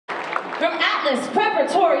from Atlas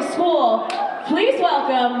Preparatory School, please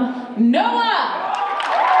welcome Noah.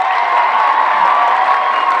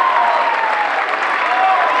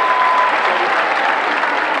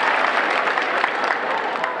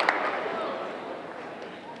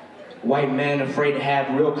 White men afraid to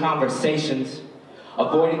have real conversations,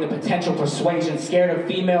 avoiding the potential persuasion, scared of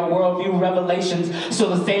female worldview revelations,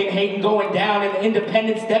 so the same hating going down in the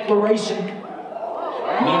Independence Declaration.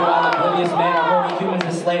 Meanwhile, oblivious men are holding humans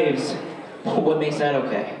as slaves. What makes that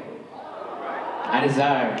okay? I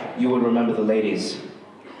desire you would remember the ladies.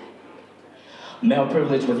 Male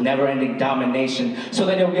privilege with never-ending domination, so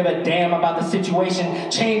they don't give a damn about the situation.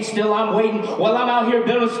 Change still, I'm waiting. While I'm out here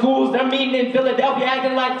building schools, they're meeting in Philadelphia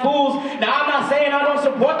acting like fools. Now, I'm not saying I don't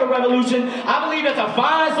support the revolution. I believe it's a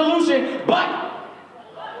fine solution, but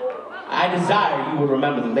I desire you would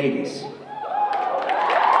remember the ladies.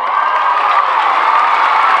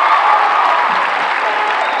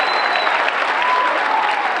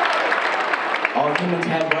 All humans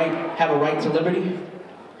have a right to liberty.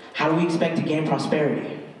 How do we expect to gain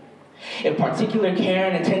prosperity? If particular care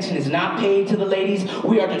and attention is not paid to the ladies,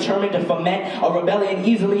 we are determined to foment a rebellion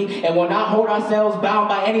easily and will not hold ourselves bound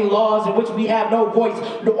by any laws in which we have no voice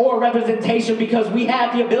or representation because we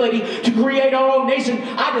have the ability to create our own nation.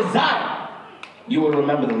 I desire you will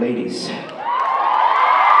remember the ladies.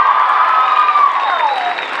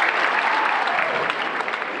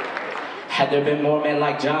 Had there been more men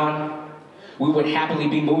like John, we would happily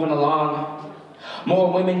be moving along.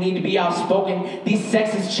 More women need to be outspoken. These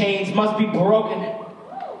sexist chains must be broken.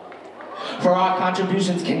 For our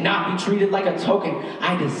contributions cannot be treated like a token.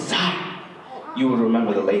 I desire you would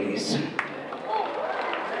remember the ladies.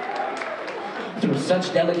 Through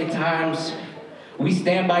such delicate times, we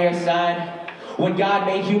stand by your side. When God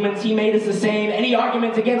made humans, He made us the same. Any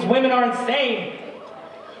arguments against women are insane.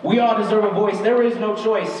 We all deserve a voice. There is no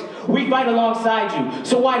choice. We fight alongside you.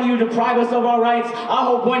 So why do you deprive us of our rights? I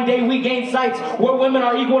hope one day we gain sights where women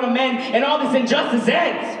are equal to men and all this injustice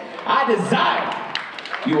ends. I desire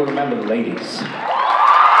you will remember the ladies.